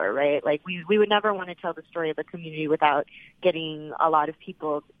people power, right? Like we would never want to tell the story of the community without getting a lot of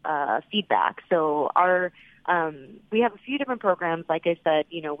people's feedback. So we have a few different programs. Like I said,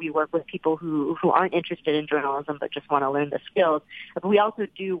 we work with people who aren't interested in journalism but just want to learn the skills. But we also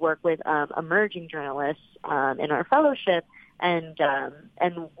do work with emerging journalists in our fellowship. And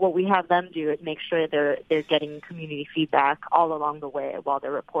what we have them do is make sure they're getting community feedback all along the way while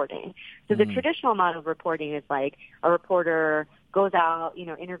they're reporting. So the traditional model of reporting is like a reporter goes out,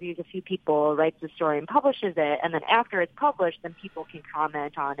 interviews a few people, writes the story and publishes it. And then after it's published, then people can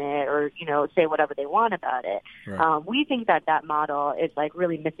comment on it or, say whatever they want about it. Right. We think that model is like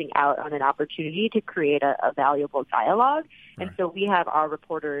really missing out on an opportunity to create a valuable dialogue. Right. And so we have our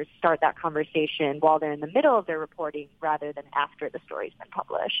reporters start that conversation while they're in the middle of their reporting rather than after the story's been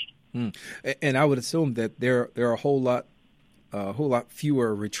published. And I would assume that there are a whole lot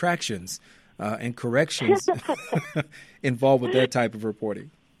fewer retractions and corrections involved with that type of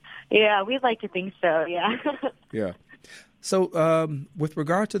reporting. Yeah, we'd like to think so, yeah. Yeah. So with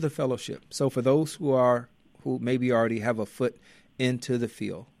regard to the fellowship, so for those who maybe already have a foot into the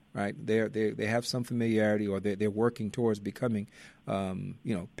field, right, they have some familiarity or they're working towards becoming,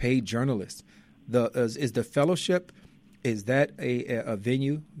 paid journalists. Is the fellowship, is that a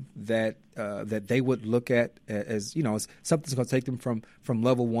venue that they would look at as, as something that's going to take them from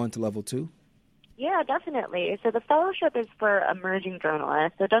level 1 to level 2? Yeah, definitely. So the fellowship is for emerging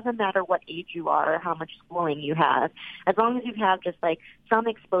journalists. So it doesn't matter what age you are or how much schooling you have. As long as you have just like some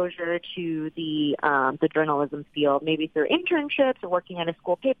exposure to the journalism field, maybe through internships or working at a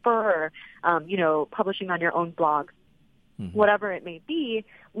school paper or, publishing on your own blog. Whatever it may be,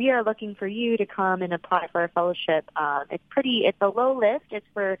 we are looking for you to come and apply for our fellowship. It's a low lift. It's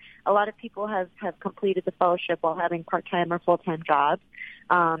for a lot of people have completed the fellowship while having part-time or full-time jobs.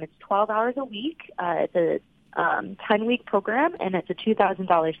 It's 12 hours a week. It's a 10-week program, and it's a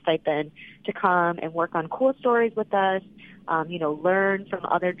 $2,000 stipend to come and work on cool stories with us, learn from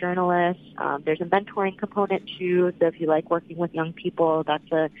other journalists. There's a mentoring component too, so if you like working with young people,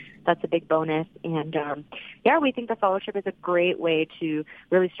 that's a big bonus. And we think the fellowship is a great way to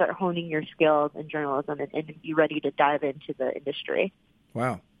really start honing your skills in journalism and be ready to dive into the industry.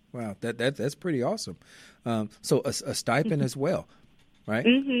 Wow, that's pretty awesome. So a stipend as well. Right?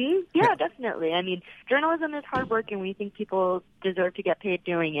 Mm-hmm. Yeah, definitely. I mean, journalism is hard work, and we think people deserve to get paid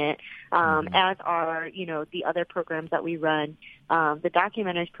doing it, as are, the other programs that we run. The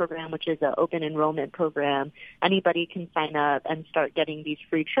Documentaries program, which is an open enrollment program, anybody can sign up and start getting these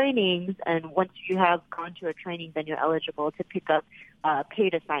free trainings. And once you have gone to a training, then you're eligible to pick up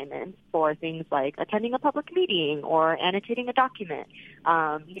paid assignments for things like attending a public meeting or annotating a document,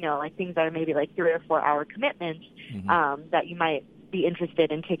 like things that are maybe like 3 or 4 hour commitments that you might be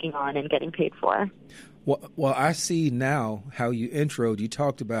interested in taking on and getting paid for. Well, I see now how you introed. You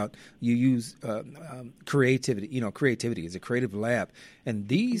talked about you use creativity. Creativity is a creative lab, and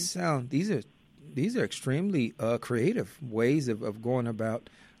these are extremely creative ways of going about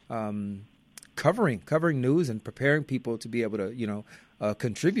covering news and preparing people to be able to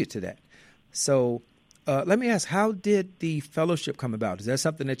contribute to that. So let me ask, how did the fellowship come about? Is that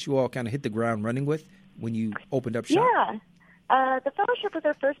something that you all kind of hit the ground running with when you opened up shop? Yeah. The fellowship was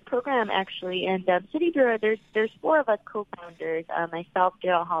our first program, actually, and City Bureau, there's 4 of us co-founders, myself,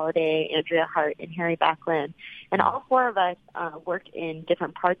 Daryl Holliday, Andrea Hart, and Harry Backlund, and all 4 of us worked in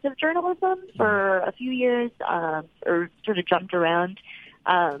different parts of journalism for a few years, or sort of jumped around,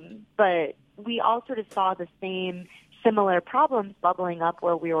 but we all sort of saw the same similar problems bubbling up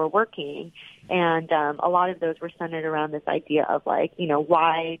where we were working, and a lot of those were centered around this idea of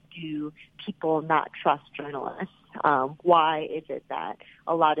why do people not trust journalists? Why is it that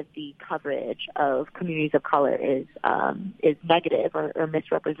a lot of the coverage of communities of color is negative or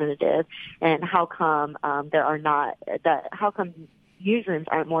misrepresentative, and how come how come newsrooms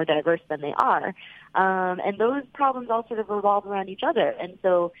aren't more diverse than they are? And those problems all sort of revolve around each other. And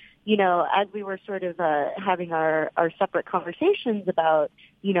so, as we were sort of having our separate conversations about,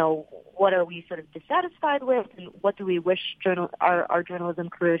 what are we sort of dissatisfied with and what do we wish our journalism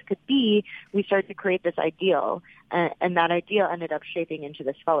careers could be, we started to create this ideal. And that ideal ended up shaping into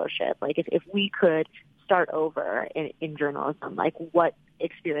this fellowship. Like, if we could start over in journalism, like what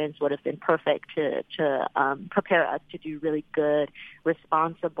experience would have been perfect to prepare us to do really good,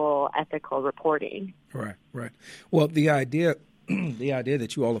 responsible, ethical reporting. Right. Well, the idea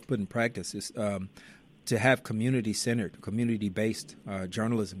that you all have put in practice is to have community-centered, community-based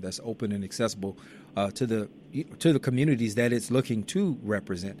journalism that's open and accessible to the communities that it's looking to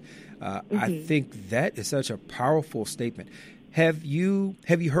represent. I think that is such a powerful statement. Have you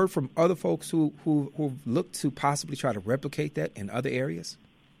heard from other folks who've looked to possibly try to replicate that in other areas?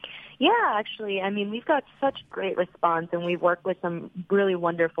 Yeah, actually. I mean, we've got such great response, and we've worked with some really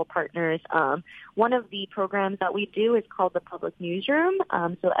wonderful partners. One of the programs that we do is called the Public Newsroom.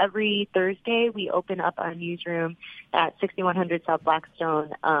 So every Thursday, we open up our newsroom at 6100 South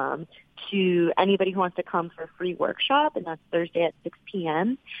Blackstone to anybody who wants to come for a free workshop, and that's Thursday at 6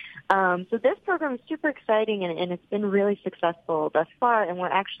 p.m. So this program is super exciting, and it's been really successful thus far, and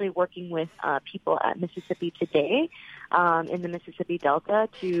we're actually working with people at Mississippi Today in the Mississippi Delta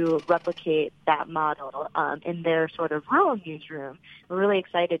to replicate that model in their sort of rural newsroom. We're really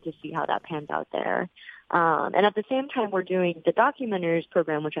excited to see how that pans out there. And at the same time, we're doing the Documenters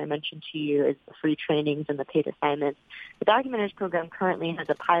program, which I mentioned to you is the free trainings and the paid assignments. The Documenters program currently has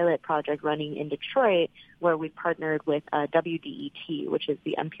a pilot project running in Detroit where we've partnered with WDET, which is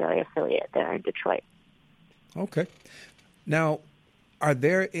the MPRA affiliate there in Detroit. Okay. Now, are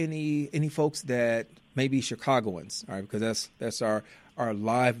there any folks that maybe Chicagoans, all right, because that's our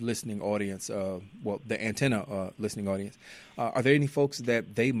live listening audience, the antenna listening audience. Are there any folks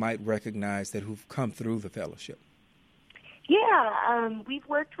that they might recognize that who've come through the fellowship? Yeah, we've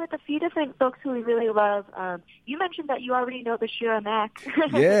worked with a few different folks who we really love. You mentioned that you already know Bashira Mack.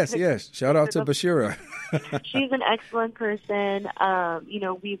 Yes. Shout out to Bashira. She's an excellent person.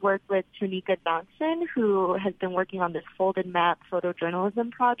 We've worked with Tunika Johnson, who has been working on this folded map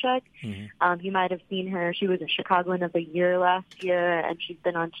photojournalism project. Mm-hmm. You might have seen her. She was a Chicagoan of the Year last year, and she's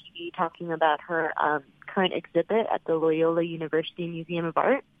been on TV talking about her current exhibit at the Loyola University Museum of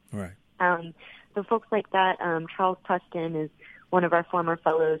Art. Right. So folks like that, Charles Tustin is one of our former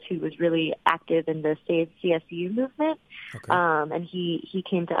fellows who was really active in the Save CSU movement. Okay. And he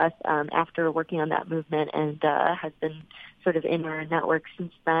came to us after working on that movement and has been sort of in our network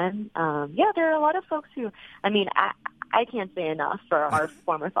since then. There are a lot of folks who, I can't say enough for our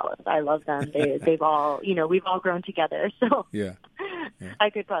former fellows. I love them. They've all, we've all grown together. So yeah. I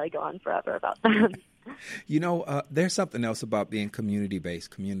could probably go on forever about them. There's something else about being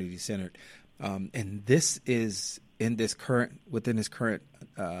community-based, community-centered. And this is within this current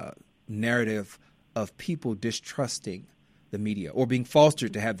narrative of people distrusting the media or being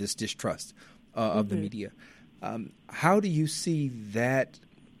fostered to have this distrust of the media. How do you see that?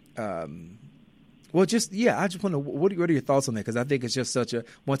 I just want to. What are your thoughts on that? Because I think it's just such a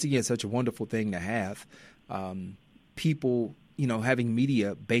wonderful thing to have. People, having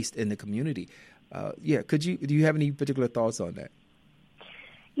media based in the community. Do you have any particular thoughts on that?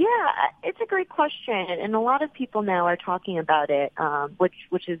 Yeah, it's a great question, and a lot of people now are talking about it,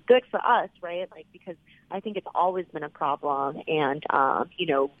 which is good for us, right? Because I think it's always been a problem, and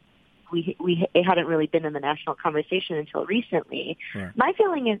it hadn't really been in the national conversation until recently. Right. My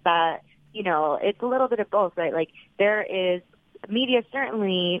feeling is that it's a little bit of both, right? There is media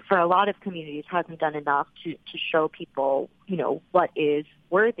certainly for a lot of communities hasn't done enough to show people what is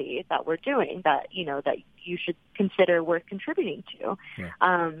worthy that we're doing, that that you should consider worth contributing to.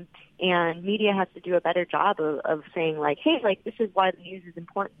 Yeah. And media has to do a better job of saying hey, this is why the news is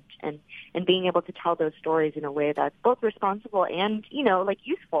important, and being able to tell those stories in a way that's both responsible and,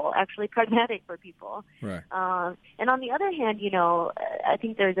 useful, actually pragmatic for people. Right. And on the other hand, I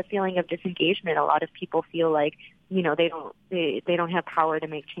think there's a feeling of disengagement. A lot of people feel like, they don't have power to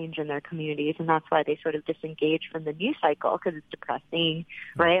make change in their communities, and that's why they sort of disengage from the news cycle because it's depressing,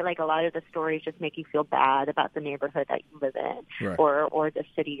 right? A lot of the stories just make you feel bad about the neighborhood that you live in, right, or the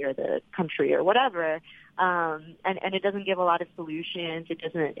city or the country or whatever. And it doesn't give a lot of solutions.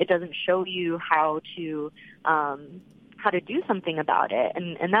 It doesn't show you how to to do something about it.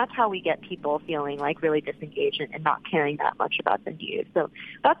 And that's how we get people feeling like really disengaged and not caring that much about the news. So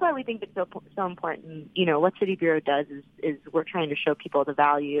that's why we think it's so important. You know, what City Bureau does is we're trying to show people the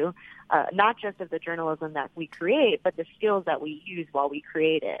value, not just of the journalism that we create, but the skills that we use while we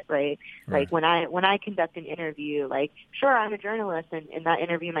create it, right? Like when I conduct an interview, like, sure, I'm a journalist and that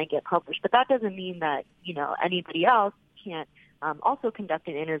interview might get published, but that doesn't mean that, you know, anybody else can't also conduct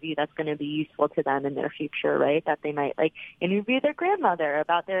an interview that's going to be useful to them in their future, right? That they might like interview their grandmother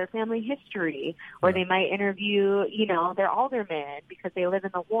about their family history, or they might interview, you know, their alderman because they live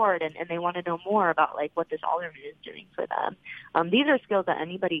in the ward and they want to know more about like what this alderman is doing for them. These are skills that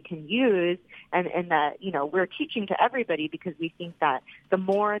anybody can use and that, you know, we're teaching to everybody because we think that the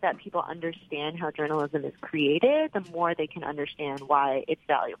more that people understand how journalism is created, the more they can understand why it's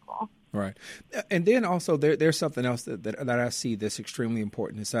valuable. Right. And then also there's something else that I see that's extremely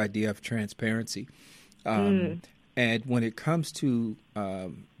important, this idea of transparency. And when it comes to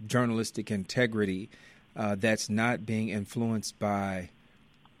journalistic integrity, that's not being influenced by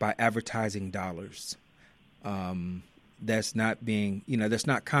advertising dollars. That's not being, you know, that's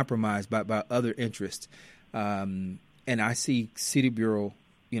not compromised by other interests. And I see City Bureau,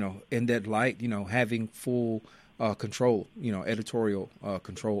 you know, in that light, you know, having full control, you know, editorial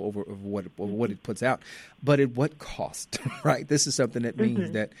control over what it puts out, but at what cost, right? This is something that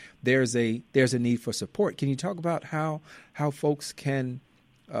means that there's a need for support. Can you talk about how folks can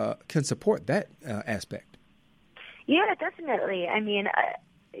support that aspect? Yeah, definitely. I mean,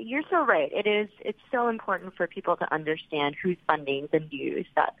 you're so right. It's so important for people to understand who's funding the news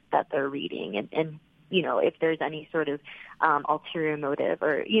that they're reading and you know, if there's any sort of ulterior motive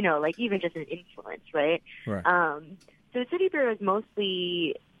or, you know, like even just an influence, right? So City Bureau is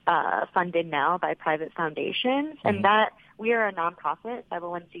mostly funded now by private foundations, and that we are a nonprofit,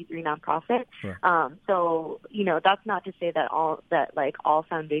 501c3 nonprofit. So, you know, that's not to say that all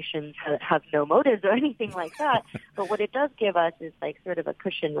foundations have no motives or anything like that. But what it does give us is like sort of a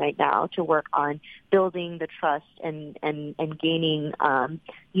cushion right now to work on building the trust and gaining,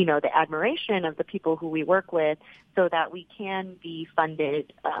 you know, the admiration of the people who we work with, so that we can be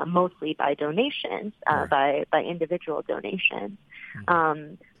funded mostly by donations, by individual donations.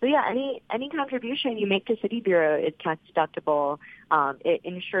 So yeah, any contribution you make to City Bureau is tax deductible. It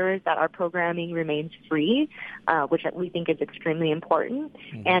ensures that our programming remains free, which we think is extremely important,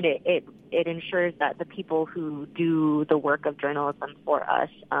 and it ensures that the people who do the work of journalism for us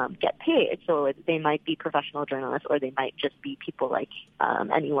get paid. So they might be professional journalists, or they might just be people like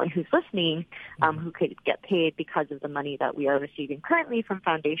anyone who's listening who could get paid because of the money that we are receiving currently from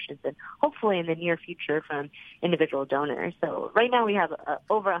foundations and hopefully in the near future from individual donors. So right now we have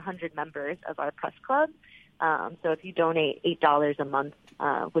over 100 members of our press club. So if you donate $8 a month,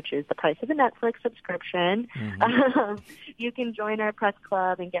 which is the price of a Netflix subscription, you can join our press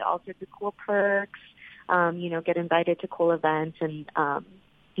club and get all sorts of cool perks, you know, get invited to cool events and,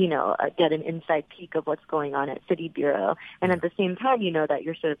 you know, get an inside peek of what's going on at City Bureau. And at the same time, you know that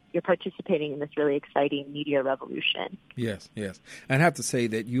you're participating in this really exciting media revolution. Yes. And I have to say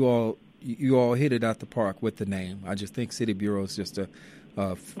that you all hit it out the park with the name. I just think City Bureau is just a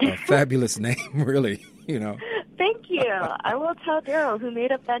fabulous name, really, you know. Thank you. I will tell Daryl, who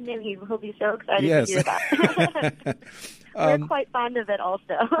made up that name. He'll be so excited to hear that. We're quite fond of it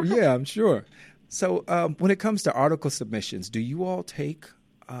also. Yeah, I'm sure. So when it comes to article submissions, do you all take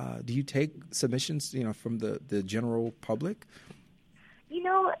submissions, you know, from the general public? You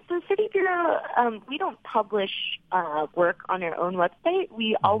know, the City Bureau, we don't publish work on our own website.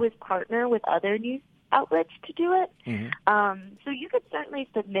 We always partner with other news outlets to do it. So you could certainly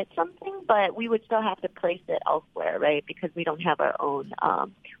submit something, but we would still have to place it elsewhere, right? Because we don't have our own.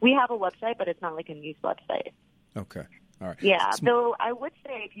 We have a website, but it's not like a news website. Okay. All right. Yeah, though I would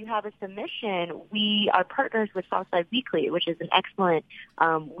say if you have a submission, we are partners with Southside Weekly, which is an excellent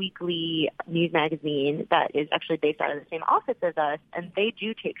weekly news magazine that is actually based out of the same office as us, and they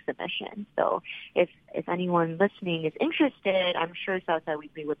do take submissions. So if anyone listening is interested, I'm sure Southside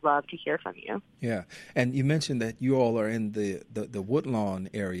Weekly would love to hear from you. Yeah, and you mentioned that you all are in the Woodlawn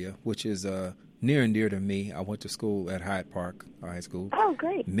area, which is near and dear to me. I went to school at Hyde Park High School. Oh,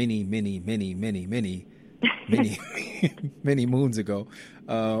 great. Many moons ago.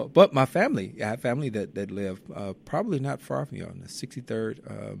 But my family, I have family that live probably not far from you on the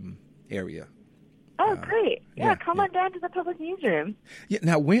 63rd area. Oh, great. Yeah, come on down to the Public Newsroom. Yeah.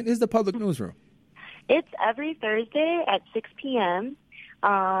 Now, when is the Public Newsroom? It's every Thursday at 6 p.m.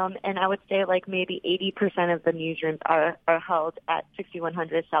 And I would say like maybe 80% of the newsrooms are held at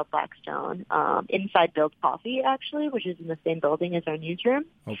 6100 South Blackstone, inside Build Coffee, actually, which is in the same building as our newsroom.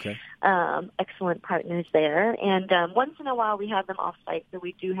 Okay. Excellent partners there. And once in a while we have them off-site, so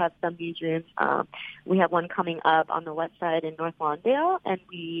we do have some newsrooms. We have one coming up on the west side in North Lawndale, and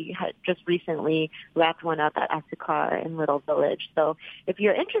we had just recently wrapped one up at Asukar in Little Village. So if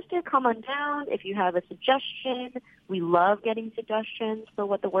you're interested, come on down. If you have a suggestion, we love getting suggestions for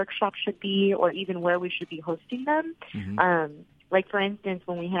what the workshop should be or even where we should be hosting them. Like, for instance,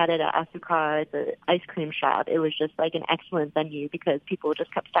 when we had it at Asukar, the ice cream shop, it was just like an excellent venue because people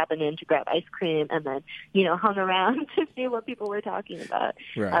just kept stopping in to grab ice cream and then, hung around to see what people were talking about.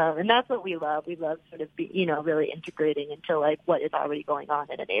 Right. And that's what we love. We love sort of, really integrating into, like, what is already going on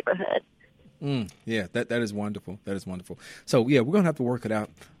in a neighborhood. Yeah, that is wonderful. That is wonderful. So, yeah, we're going to have to work it out.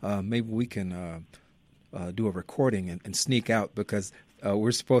 Maybe we can do a recording and sneak out because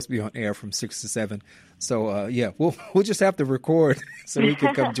we're supposed to be on air from 6 to 7. So, we'll just have to record so we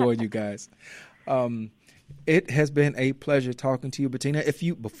can come join you guys. It has been a pleasure talking to you, Bettina.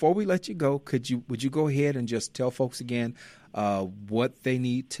 Before we let you go, would you go ahead and just tell folks again what they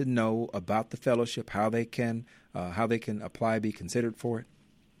need to know about the fellowship, how they can apply, be considered for it?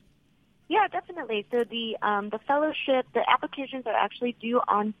 Yeah, definitely. So the fellowship, the applications are actually due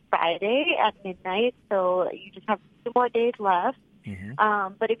on Friday at midnight. So you just have 2 more days left.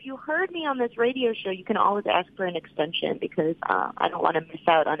 But if you heard me on this radio show, you can always ask for an extension because I don't want to miss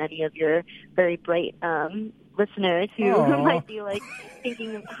out on any of your very bright listeners who might be like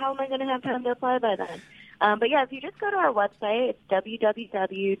thinking, how am I going to have time to apply by then? But yeah, if you just go to our website, it's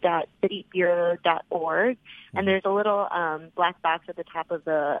www.citybureau.org, and there's a little black box at the top of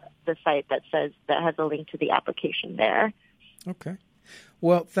the site that has a link to the application there. Okay.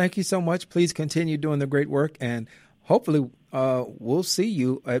 Well, thank you so much. Please continue doing the great work, and hopefully we'll see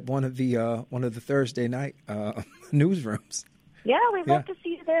you at one of the Thursday night newsrooms. Yeah, we'd love to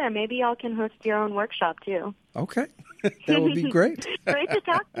see you there. Maybe y'all can host your own workshop too. Okay. That would be great. Great to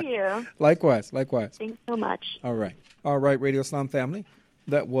talk to you. Likewise. Thanks so much. All right, Radio Islam family.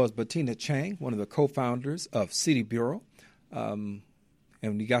 That was Bettina Chang, one of the co-founders of City Bureau. And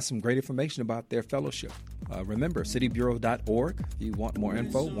we got some great information about their fellowship. Remember, citybureau.org. If you want more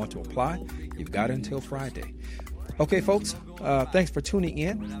info, want to apply, you've got until Friday. Okay, folks, thanks for tuning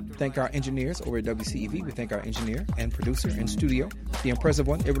in. Thank our engineers over at WCEV. We thank our engineer and producer in studio, the impressive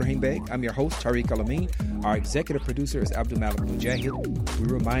one, Ibrahim Beg. I'm your host, Tariq Al-Amin. Our executive producer is Abdul Malik Mujahid.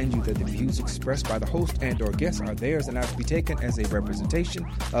 We remind you that the views expressed by the host and or guests are theirs and not to be taken as a representation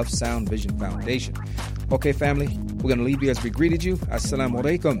of Sound Vision Foundation. Okay, family, we're going to leave you as we greeted you. Assalamu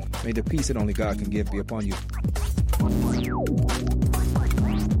alaikum. May the peace that only God can give be upon you.